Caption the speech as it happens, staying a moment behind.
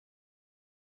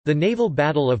The naval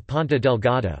Battle of Ponta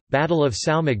Delgada, Battle of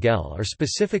São Miguel or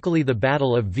specifically the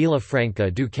Battle of Vila Franca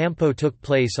do Campo took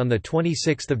place on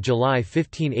 26 July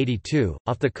 1582,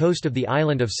 off the coast of the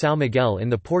island of São Miguel in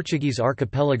the Portuguese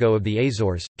archipelago of the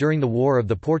Azores, during the War of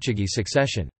the Portuguese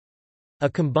Succession. A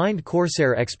combined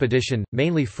corsair expedition,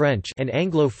 mainly French and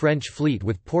Anglo-French fleet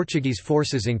with Portuguese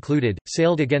forces included,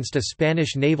 sailed against a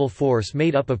Spanish naval force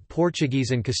made up of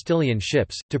Portuguese and Castilian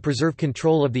ships, to preserve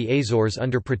control of the Azores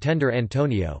under Pretender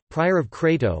Antonio, Prior of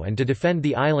Crato and to defend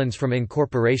the islands from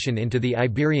incorporation into the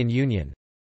Iberian Union.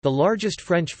 The largest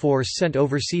French force sent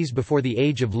overseas before the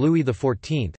age of Louis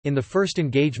XIV, in the first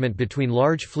engagement between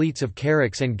large fleets of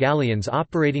carracks and galleons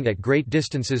operating at great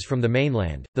distances from the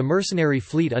mainland, the mercenary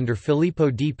fleet under Filippo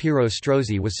di Piero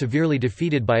Strozzi was severely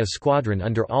defeated by a squadron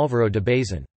under Álvaro de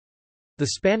Bazan. The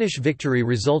Spanish victory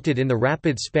resulted in the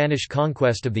rapid Spanish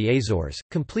conquest of the Azores,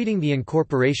 completing the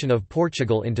incorporation of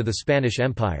Portugal into the Spanish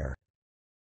Empire.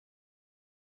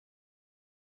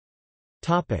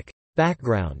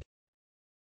 Background.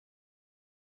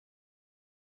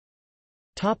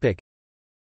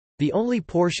 The only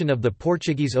portion of the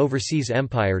Portuguese overseas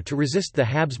empire to resist the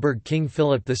Habsburg King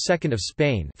Philip II of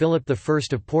Spain, Philip I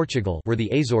of Portugal, were the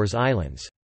Azores Islands.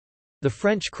 The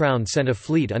French crown sent a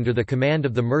fleet under the command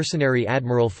of the mercenary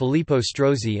admiral Filippo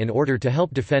Strozzi in order to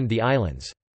help defend the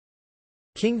islands.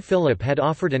 King Philip had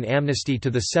offered an amnesty to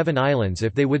the Seven Islands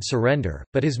if they would surrender,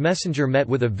 but his messenger met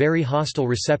with a very hostile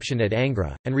reception at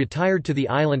Angra, and retired to the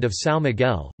island of São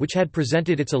Miguel, which had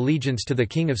presented its allegiance to the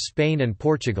King of Spain and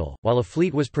Portugal. While a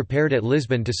fleet was prepared at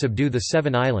Lisbon to subdue the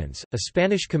Seven Islands, a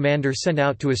Spanish commander sent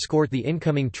out to escort the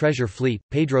incoming treasure fleet,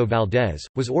 Pedro Valdez,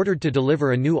 was ordered to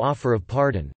deliver a new offer of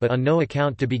pardon, but on no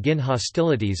account to begin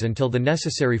hostilities until the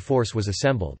necessary force was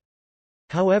assembled.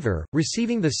 However,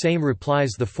 receiving the same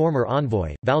replies the former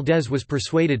envoy, Valdez was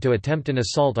persuaded to attempt an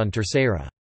assault on Terceira.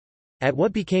 At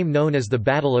what became known as the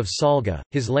Battle of Salga,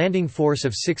 his landing force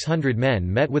of 600 men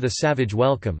met with a savage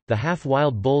welcome. The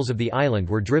half-wild bulls of the island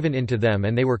were driven into them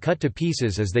and they were cut to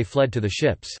pieces as they fled to the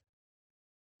ships.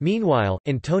 Meanwhile,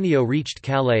 Antonio reached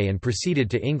Calais and proceeded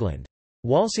to England.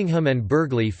 Walsingham and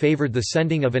Burghley favoured the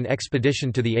sending of an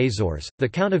expedition to the Azores. The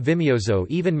Count of Vimioso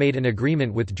even made an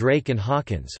agreement with Drake and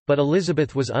Hawkins, but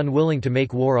Elizabeth was unwilling to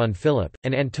make war on Philip,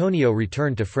 and Antonio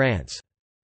returned to France.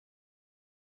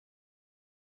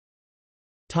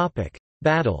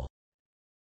 Battle.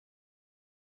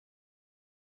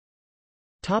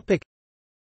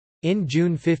 In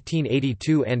June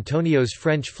 1582 Antonio's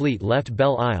French fleet left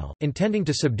Belle Isle, intending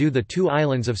to subdue the two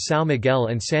islands of São Miguel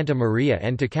and Santa Maria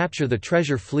and to capture the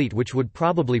treasure fleet which would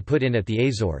probably put in at the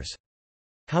Azores.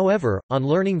 However, on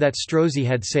learning that Strozzi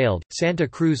had sailed, Santa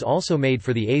Cruz also made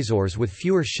for the Azores with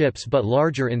fewer ships but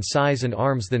larger in size and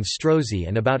arms than Strozzi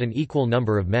and about an equal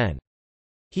number of men.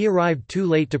 He arrived too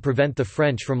late to prevent the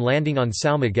French from landing on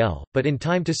São Miguel, but in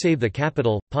time to save the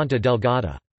capital, Ponta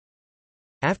Delgada.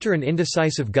 After an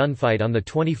indecisive gunfight on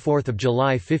 24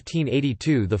 July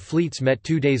 1582 the fleets met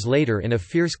 2 days later in a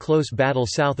fierce close battle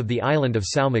south of the island of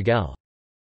São Miguel.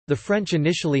 The French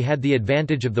initially had the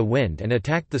advantage of the wind and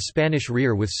attacked the Spanish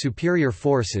rear with superior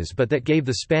forces, but that gave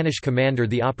the Spanish commander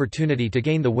the opportunity to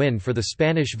gain the wind for the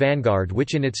Spanish vanguard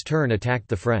which in its turn attacked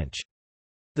the French.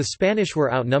 The Spanish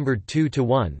were outnumbered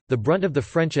 2-1. The brunt of the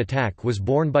French attack was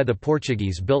borne by the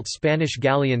Portuguese-built Spanish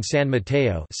galleon San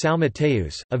Mateo, São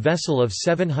Mateus, a vessel of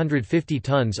 750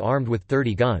 tons armed with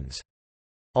 30 guns.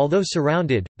 Although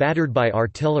surrounded, battered by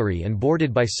artillery and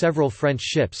boarded by several French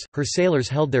ships, her sailors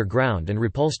held their ground and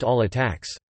repulsed all attacks.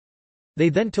 They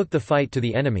then took the fight to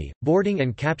the enemy, boarding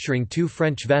and capturing 2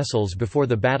 French vessels before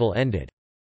the battle ended.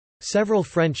 Several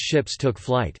French ships took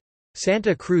flight.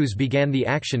 Santa Cruz began the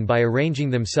action by arranging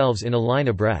themselves in a line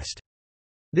abreast.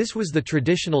 This was the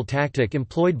traditional tactic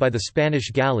employed by the Spanish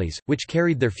galleys, which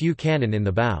carried their few cannon in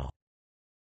the bow.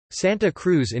 Santa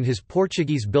Cruz in his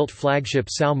Portuguese-built flagship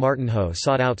São Martinho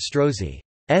sought out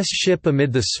Strozzi's ship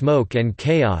amid the smoke and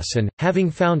chaos and,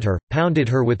 having found her, pounded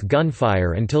her with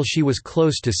gunfire until she was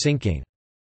close to sinking.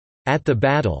 At the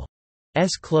battle's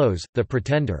close, the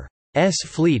Pretender's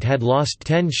fleet had lost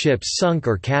 10 ships sunk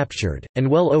or captured, and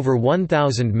well over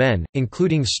 1,000 men,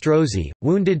 including Strozzi,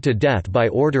 wounded to death by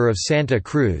order of Santa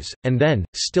Cruz, and then,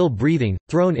 still breathing,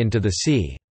 thrown into the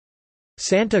sea.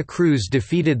 Santa Cruz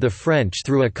defeated the French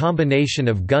through a combination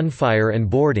of gunfire and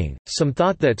boarding. Some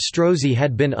thought that Strozzi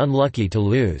had been unlucky to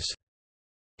lose.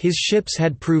 His ships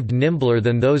had proved nimbler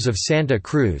than those of Santa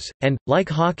Cruz, and, like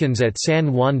Hawkins at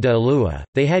San Juan de Ulua,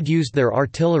 they had used their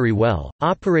artillery well,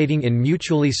 operating in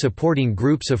mutually supporting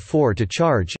groups of 4 to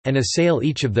charge, and assail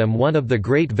each of them one of the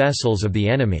great vessels of the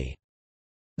enemy.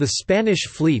 The Spanish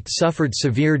fleet suffered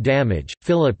severe damage.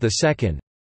 Philip II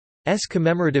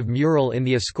commemorative mural in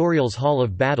the Escorial's Hall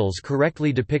of Battles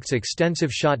correctly depicts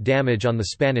extensive shot damage on the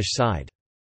Spanish side.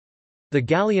 The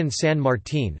galleon San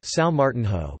Martín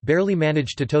barely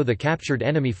managed to tow the captured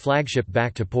enemy flagship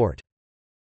back to port.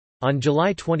 On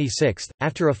July 26,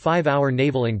 after a 5-hour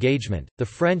naval engagement, the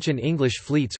French and English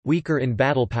fleets, weaker in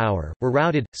battle power, were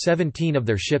routed, 17 of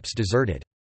their ships deserted.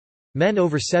 Men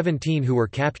over 17 who were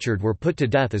captured were put to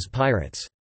death as pirates.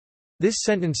 This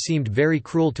sentence seemed very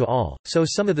cruel to all, so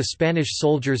some of the Spanish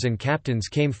soldiers and captains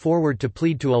came forward to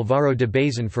plead to Álvaro de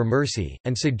Bazan for mercy,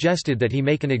 and suggested that he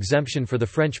make an exemption for the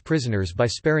French prisoners by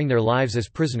sparing their lives as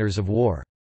prisoners of war.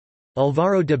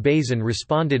 Álvaro de Bazan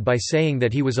responded by saying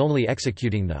that he was only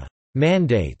executing the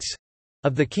mandates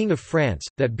of the King of France,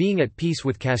 that being at peace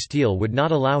with Castile would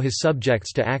not allow his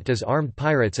subjects to act as armed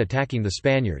pirates attacking the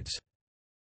Spaniards.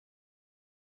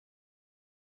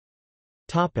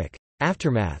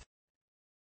 Aftermath.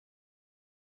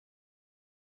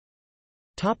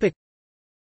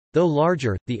 Though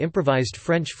larger, the improvised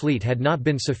French fleet had not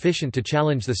been sufficient to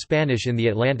challenge the Spanish in the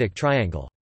Atlantic Triangle.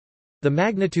 The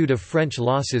magnitude of French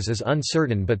losses is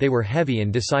uncertain, but they were heavy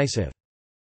and decisive.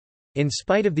 In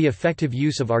spite of the effective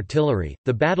use of artillery,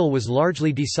 the battle was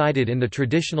largely decided in the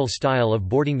traditional style of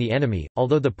boarding the enemy,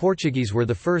 although the Portuguese were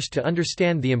the first to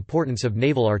understand the importance of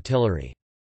naval artillery.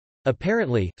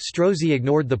 Apparently, Strozzi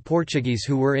ignored the Portuguese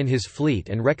who were in his fleet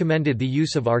and recommended the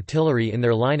use of artillery in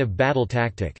their line of battle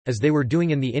tactic, as they were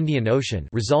doing in the Indian Ocean,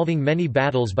 resolving many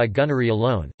battles by gunnery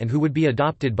alone, and who would be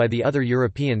adopted by the other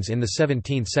Europeans in the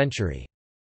 17th century.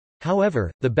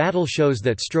 However, the battle shows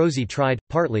that Strozzi tried,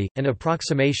 partly, an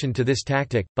approximation to this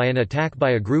tactic, by an attack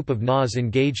by a group of NAs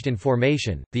engaged in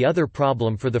formation. The other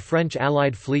problem for the French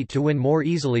Allied fleet to win more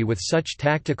easily with such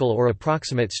tactical or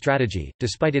approximate strategy,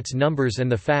 despite its numbers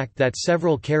and the fact that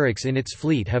several carracks in its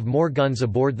fleet have more guns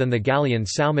aboard than the galleon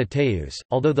São Mateus,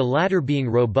 although the latter being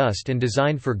robust and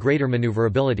designed for greater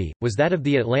maneuverability, was that of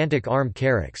the Atlantic armed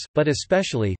carracks, but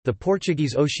especially, the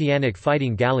Portuguese oceanic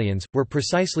fighting galleons, were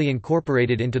precisely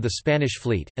incorporated into the Spanish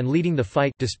fleet, and leading the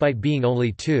fight. Despite being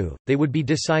only two, they would be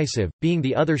decisive, being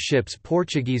the other ships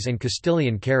Portuguese and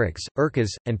Castilian carracks,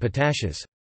 urcas, and pataches.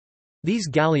 These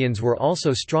galleons were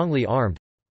also strongly armed,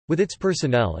 with its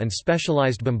personnel and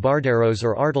specialized bombarderos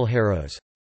or artilleros,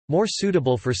 more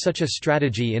suitable for such a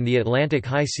strategy in the Atlantic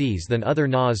high seas than other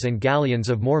NAs and galleons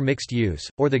of more mixed use,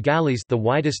 or the galleys, the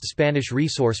widest Spanish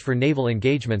resource for naval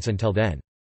engagements until then.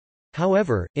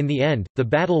 However, in the end, the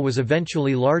battle was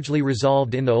eventually largely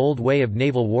resolved in the old way of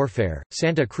naval warfare.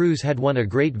 Santa Cruz had won a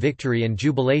great victory, and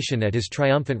jubilation at his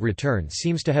triumphant return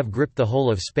seems to have gripped the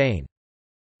whole of Spain.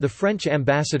 The French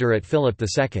ambassador at Philip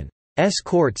II's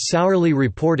court sourly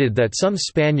reported that some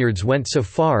Spaniards went so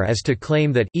far as to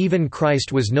claim that even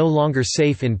Christ was no longer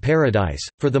safe in paradise,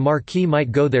 for the Marquis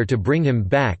might go there to bring him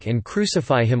back and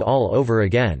crucify him all over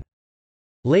again.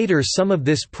 Later some of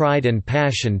this pride and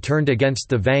passion turned against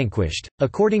the vanquished.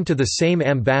 According to the same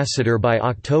ambassador, by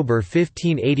October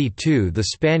 1582 the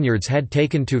Spaniards had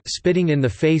taken to spitting in the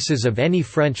faces of any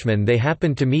Frenchman they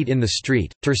happened to meet in the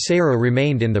street. Terceira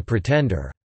remained in the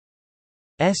Pretender's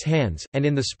hands, and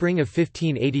in the spring of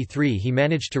 1583 he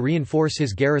managed to reinforce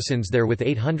his garrisons there with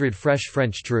 800 fresh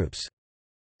French troops.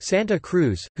 Santa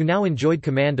Cruz, who now enjoyed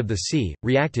command of the sea,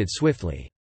 reacted swiftly.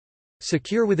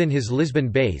 Secure within his Lisbon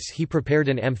base, he prepared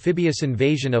an amphibious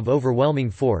invasion of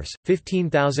overwhelming force,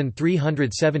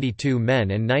 15,372 men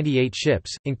and 98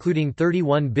 ships, including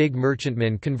 31 big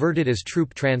merchantmen converted as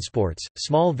troop transports,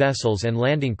 small vessels and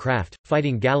landing craft,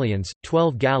 fighting galleons,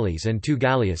 12 galleys and 2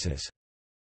 galleasses.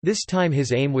 This time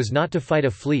his aim was not to fight a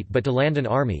fleet but to land an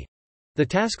army. The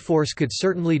task force could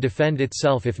certainly defend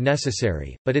itself if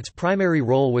necessary, but its primary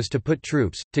role was to put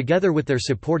troops, together with their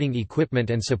supporting equipment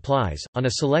and supplies, on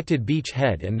a selected beach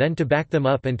head and then to back them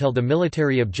up until the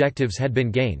military objectives had been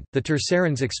gained. The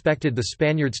Terceirans expected the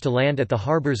Spaniards to land at the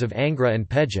harbours of Angra and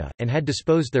Peja, and had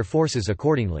disposed their forces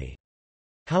accordingly.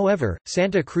 However,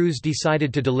 Santa Cruz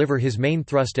decided to deliver his main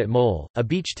thrust at Mole, a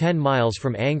beach 10 miles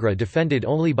from Angra defended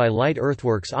only by light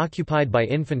earthworks occupied by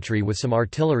infantry with some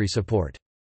artillery support.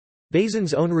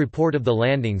 Bazan's own report of the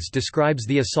landings describes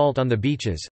the assault on the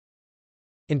beaches.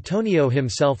 Antonio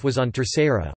himself was on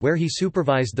Terceira, where he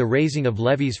supervised the raising of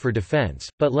levies for defense,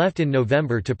 but left in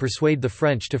November to persuade the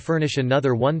French to furnish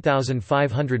another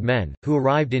 1,500 men, who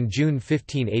arrived in June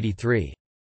 1583.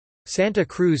 Santa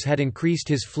Cruz had increased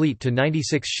his fleet to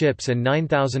 96 ships and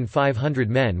 9,500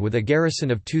 men with a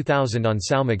garrison of 2,000 on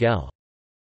São Miguel.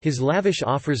 His lavish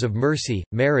offers of mercy,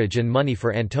 marriage and money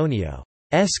for Antonio's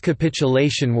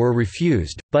capitulation were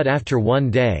refused, but after one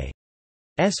day's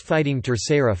fighting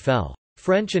Terceira fell.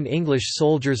 French and English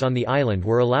soldiers on the island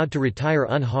were allowed to retire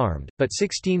unharmed, but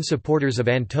 16 supporters of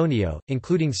Antonio,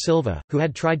 including Silva, who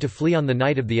had tried to flee on the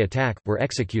night of the attack, were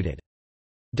executed.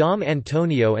 Dom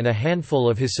Antonio and a handful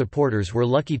of his supporters were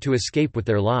lucky to escape with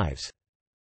their lives.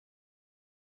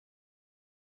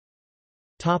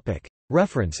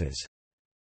 References.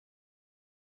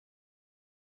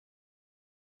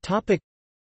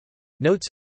 Notes.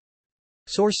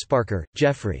 Source: Sparker,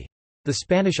 Geoffrey. The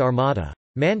Spanish Armada.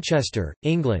 Manchester,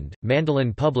 England,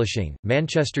 Mandolin Publishing,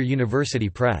 Manchester University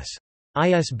Press.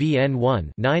 ISBN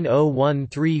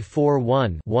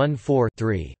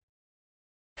 1-901341-14-3.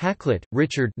 Hakluyt,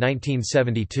 Richard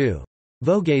 1972.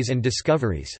 Voyages and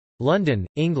Discoveries. London,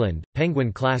 England,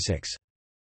 Penguin Classics.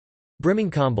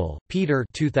 Brimingcomble, Peter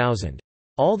 2000.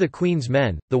 All the Queen's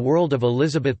Men, The World of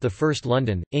Elizabeth I.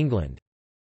 London, England.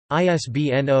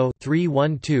 ISBN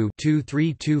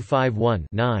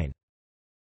 0-312-23251-9.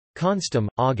 Constam,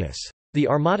 August. The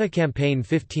Armada Campaign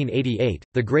 1588,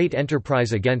 The Great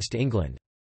Enterprise Against England.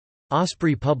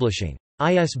 Osprey Publishing.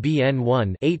 ISBN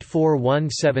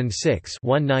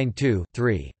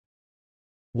 1-84176-192-3.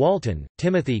 Walton,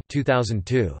 Timothy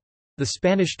 2002. The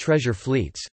Spanish Treasure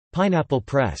Fleets. Pineapple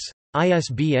Press.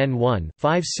 ISBN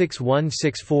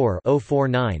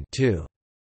 1-56164-049-2.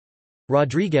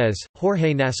 Rodriguez,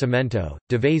 Jorge Nascimento,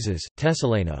 De Vezes,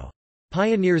 Tesaleno.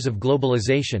 Pioneers of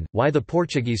Globalization, Why the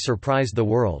Portuguese Surprised the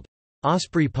World.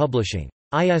 Osprey Publishing.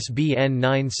 ISBN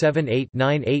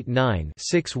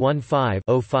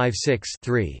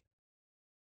 978-989-615-056-3.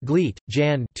 Gleat,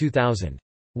 Jan 2000.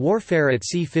 Warfare at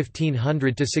Sea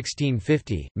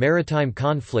 1500–1650, Maritime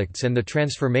Conflicts and the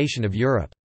Transformation of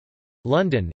Europe.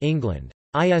 London, England.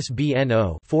 ISBN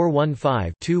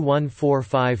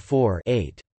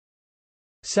 0-415-21454-8.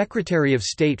 Secretary of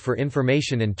State for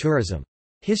Information and Tourism.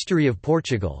 History of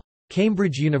Portugal.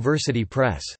 Cambridge University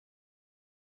Press.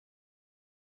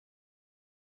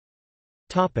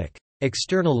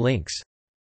 External links.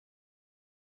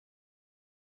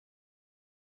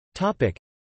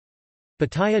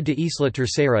 Batalla de Isla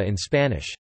Tercera in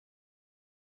Spanish.